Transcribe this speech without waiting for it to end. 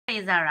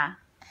hairy, Zara?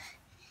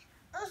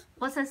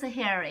 What's this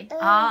hairy?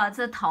 哦，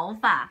这头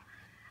发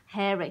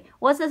hairy.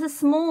 What's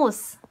this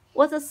smooth?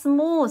 What's this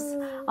smooth?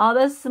 哦，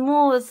这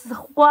smooth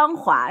光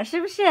滑，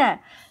是不是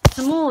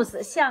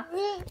 ？smooth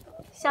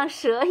像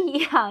蛇一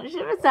样，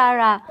是不是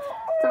Zara？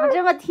 怎么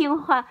这么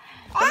听话？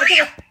怎么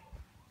这么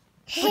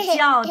不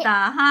叫的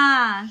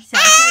哈？小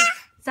声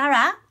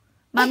 ，Zara，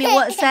 妈咪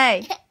我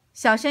say，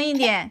 小声一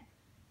点。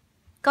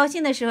高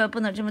兴的时候不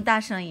能这么大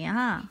声音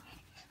哈。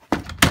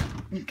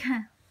你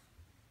看，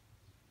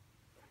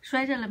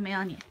摔着了没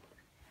有你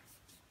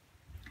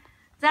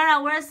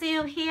 ？Zara，where's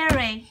your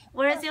hearing?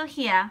 Where's your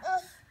hair?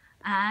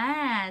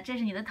 哎，这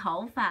是你的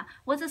头发。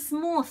What's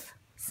smooth?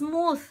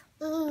 Smooth，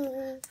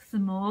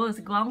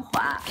 光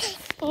滑。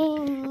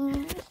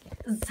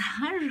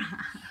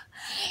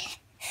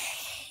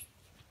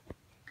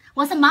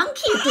Zara，What's a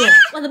monkey do?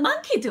 What's a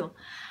monkey do?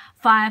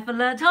 5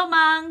 little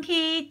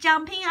monkey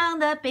jumping on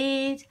the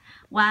bed.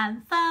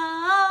 One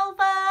fell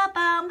over,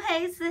 bump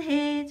his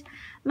head.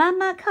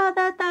 Mama called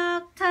the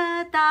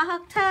doctor.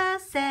 Doctor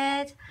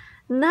said,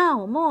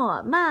 "No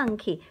more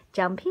monkey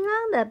jumping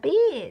on the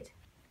bed."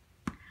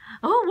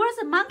 Oh, where's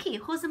the monkey?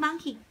 Who's the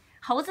monkey?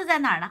 猴子在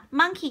哪儿呢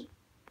 ？Monkey.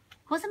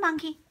 Who's the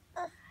monkey?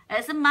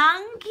 It's a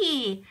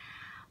monkey.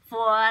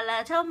 4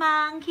 little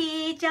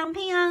monkey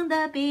jumping on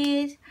the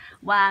bed.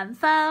 One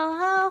fell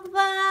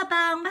over,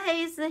 bumped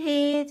his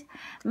head.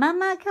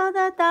 Mama called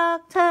the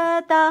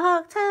doctor.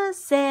 Doctor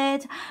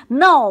said,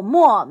 "No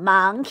more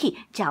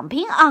monkey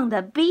jumping on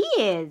the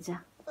bed."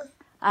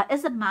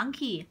 It's a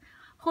monkey.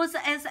 Who's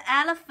is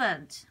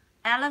elephant?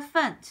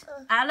 Elephant.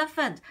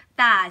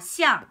 大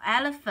象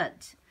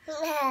elephant.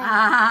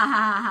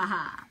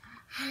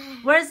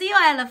 Where's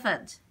your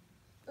elephant?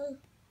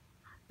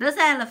 This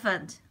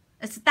elephant.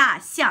 It's 大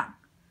象。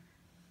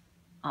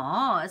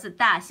哦，是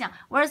大象。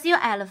Where's your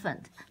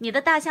elephant? 你的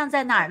大象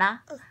在哪儿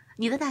呢？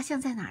你的大象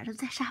在哪儿呢？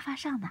在沙发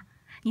上呢。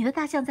你的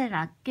大象在哪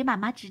儿？给妈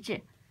妈指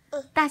指。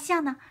大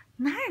象呢？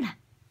那儿呢？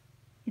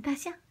你大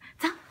象，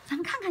走，咱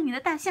们看看你的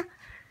大象。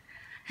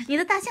你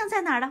的大象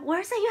在哪儿呢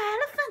 ？Where's your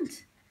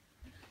elephant?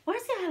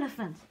 Where's your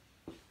elephant?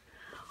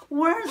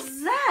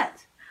 Where's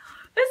that?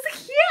 It's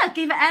here.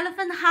 Give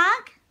elephant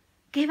hug.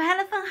 Give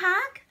elephant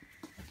hug.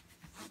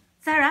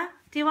 Zara,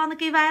 do you want to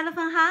give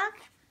elephant hug?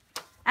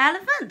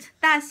 Elephant,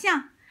 大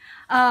象。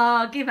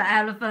Give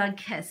elephant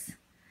kiss.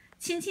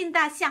 亲亲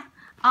大象。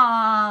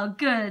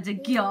Good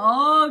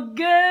girl.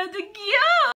 Good girl.